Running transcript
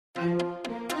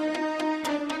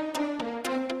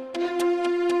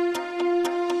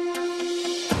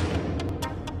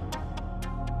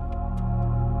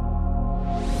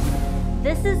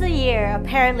This is the year,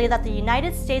 apparently, that the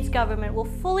United States government will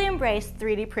fully embrace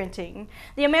 3D printing.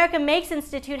 The American Makes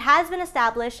Institute has been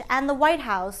established, and the White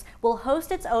House will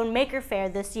host its own Maker Faire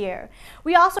this year.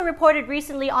 We also reported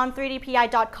recently on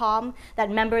 3dpi.com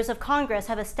that members of Congress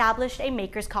have established a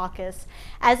Makers Caucus.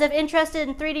 As if interest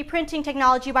in 3D printing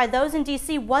technology by those in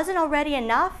D.C. wasn't already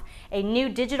enough, a new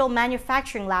digital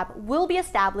manufacturing lab will be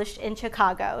established in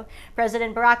Chicago.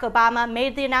 President Barack Obama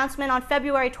made the announcement on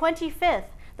February 25th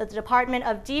that the Department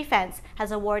of Defense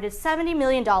has awarded $70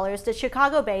 million to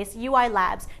Chicago-based UI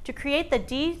Labs to create the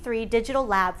D3digital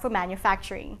Lab for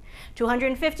manufacturing.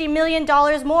 $250 million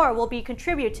more will be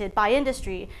contributed by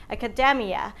industry,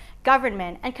 academia,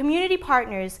 government, and community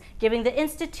partners, giving the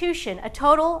institution a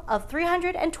total of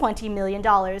 $320 million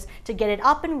to get it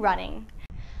up and running.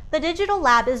 The Digital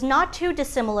Lab is not too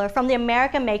dissimilar from the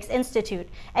American Makes Institute,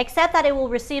 except that it will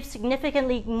receive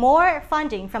significantly more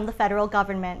funding from the federal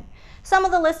government. Some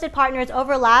of the listed partners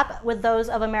overlap with those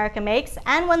of American Makes,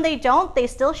 and when they don't, they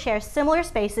still share similar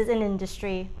spaces in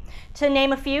industry. To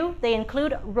name a few, they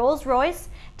include Rolls-Royce,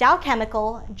 Dow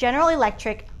Chemical, General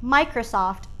Electric,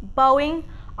 Microsoft, Boeing,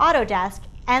 Autodesk,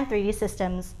 and 3D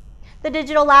Systems. The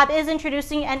Digital Lab is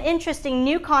introducing an interesting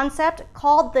new concept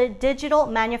called the Digital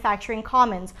Manufacturing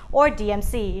Commons, or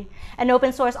DMC, an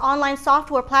open-source online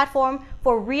software platform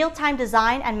for real-time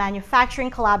design and manufacturing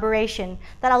collaboration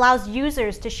that allows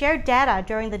users to share data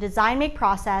during the design-make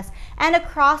process and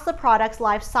across the product's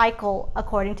life cycle,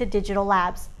 according to Digital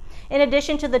Labs. In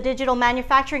addition to the Digital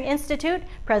Manufacturing Institute,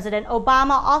 President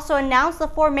Obama also announced the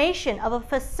formation of a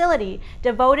facility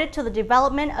devoted to the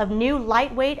development of new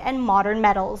lightweight and modern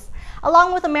metals.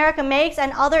 Along with American Makes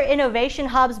and other innovation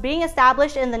hubs being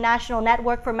established in the National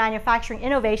Network for Manufacturing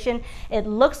Innovation, it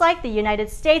looks like the United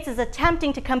States is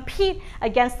attempting to compete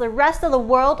against the rest of the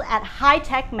world at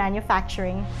high-tech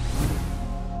manufacturing.